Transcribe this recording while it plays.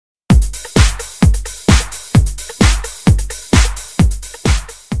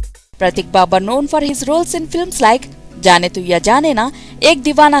Prateik Babbar, known for his roles in films like Jaane, Ek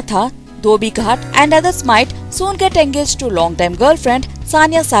Deewana Tha, Dhobi Ghat and others, might soon get engaged to longtime girlfriend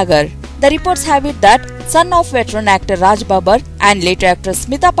Sanya Sagar. The reports have it that son of veteran actor Raj Babbar and later actress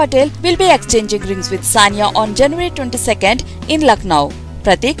Smita Patil will be exchanging rings with Sanya on January 22nd in Lucknow.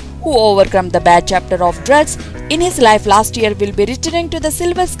 Prateik, who overcome the bad chapter of drugs in his life last year, will be returning to the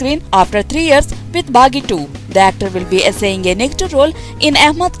silver screen after 3 years with Baghi 2. The actor will be essaying a negative role in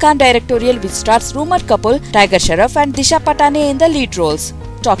Ahmad Khan directorial, which stars rumored couple Tiger Shroff and Disha Patani in the lead roles.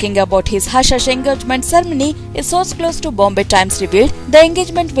 Talking about his hush-hush engagement ceremony, a source close to Bombay Times revealed the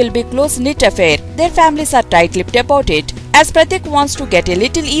engagement will be a close-knit affair. Their families are tight-lipped about it, as Prateik wants to get a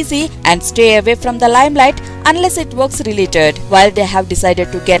little easy and stay away from the limelight unless it works related. While they have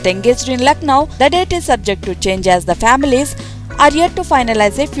decided to get engaged in Lucknow, the date is subject to change as the families are yet to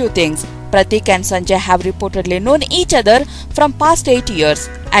finalize a few things. Prateik and Sanjay have reportedly known each other from past 8 years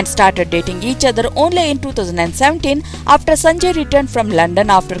and started dating each other only in 2017 after Sanjay returned from London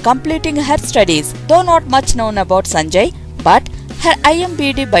after completing her studies. Though not much known about Sanjay, but her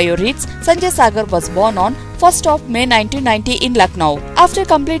IMDb bio reads Sanya Sagar was born on 1st of May 1990 in Lucknow. After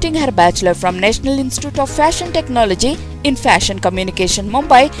completing her bachelor from National Institute of Fashion Technology in Fashion Communication,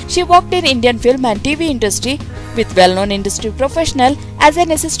 Mumbai, she worked in Indian film and TV industry with well-known industry professional as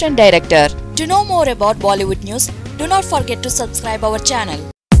an assistant director. To know more about Bollywood news, do not forget to subscribe our channel.